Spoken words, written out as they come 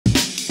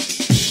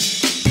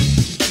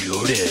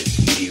Does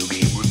Video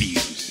Game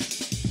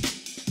Reviews.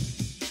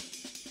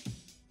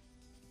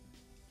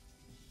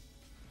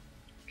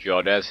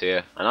 Jordes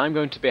here, and I'm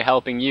going to be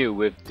helping you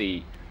with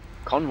the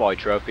Convoy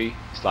trophy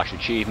 /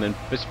 achievement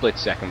for split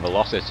second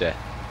velocity,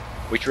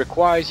 which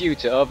requires you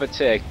to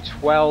overtake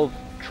 12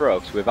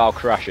 trucks without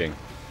crashing.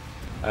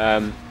 You're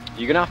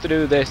going to have to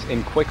do this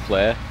in quick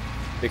play,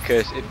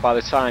 because by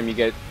the time you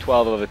get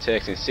 12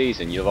 overtakes in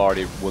season, you've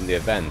already won the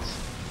event.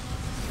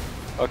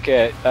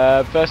 Okay,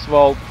 first of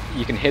all,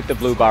 you can hit the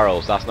blue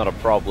barrels, that's not a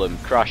problem.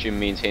 Crashing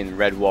means hitting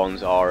red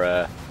ones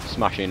or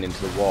smashing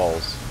into the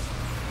walls.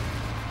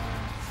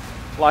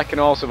 Like in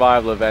all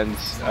survival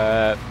events,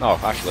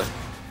 actually,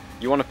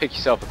 you want to pick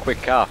yourself a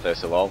quick car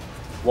first of all,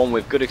 one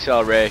with good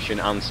acceleration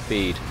and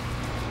speed,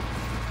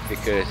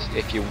 because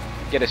if you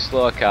get a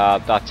slow car,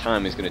 that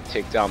time is going to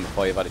tick down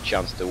before you've had a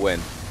chance to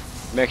win.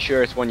 Make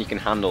sure it's one you can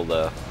handle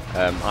though.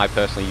 I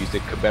personally used the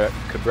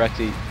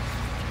Cabretti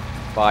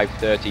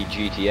 530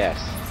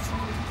 GTS.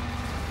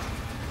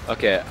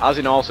 Okay, as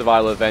in all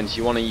survival events,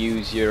 you want to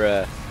use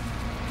your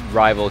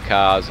rival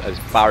cars as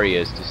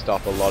barriers to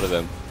stop a lot of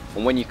them.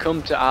 And when you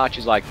come to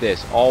arches like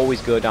this,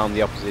 always go down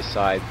the opposite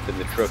side than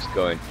the truck's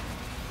going.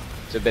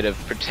 It's a bit of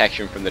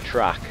protection from the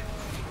track.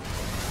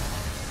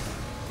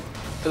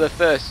 For the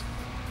first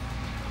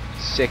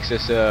 6 or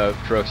so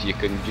trucks, you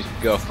can just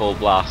go full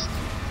blast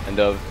and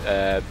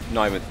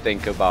not even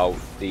think about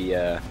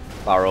the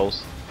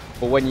barrels.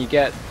 But when you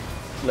get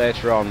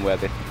later on, where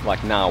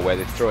like now, where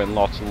they're throwing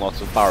lots and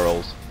lots of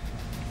barrels,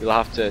 you'll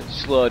have to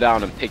slow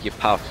down and pick your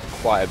path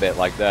quite a bit,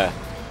 like there.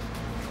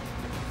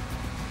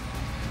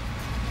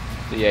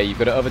 So yeah, you've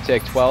got to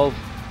overtake 12,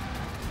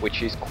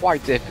 which is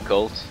quite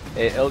difficult.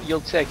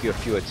 You'll take you a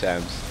few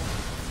attempts,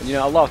 and you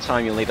know, a lot of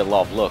time you'll need a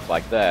lot of luck,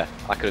 like there.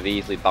 I could have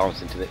easily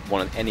bounced into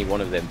any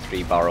one of them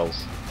 3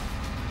 barrels.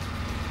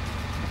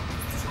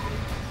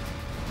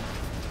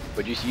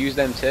 But just use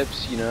them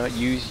tips, you know,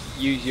 use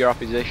your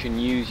opposition,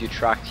 use your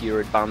track to your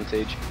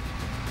advantage,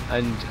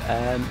 and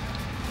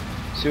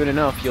soon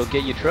enough you'll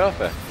get your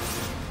trophy. I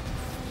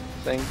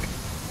think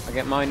I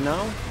get mine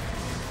now.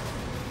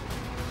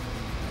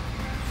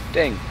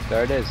 Ding,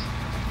 there it is.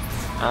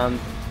 And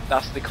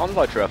that's the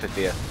Convoy trophy for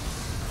you.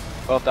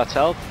 Hope that's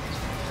helped.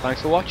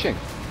 Thanks for watching.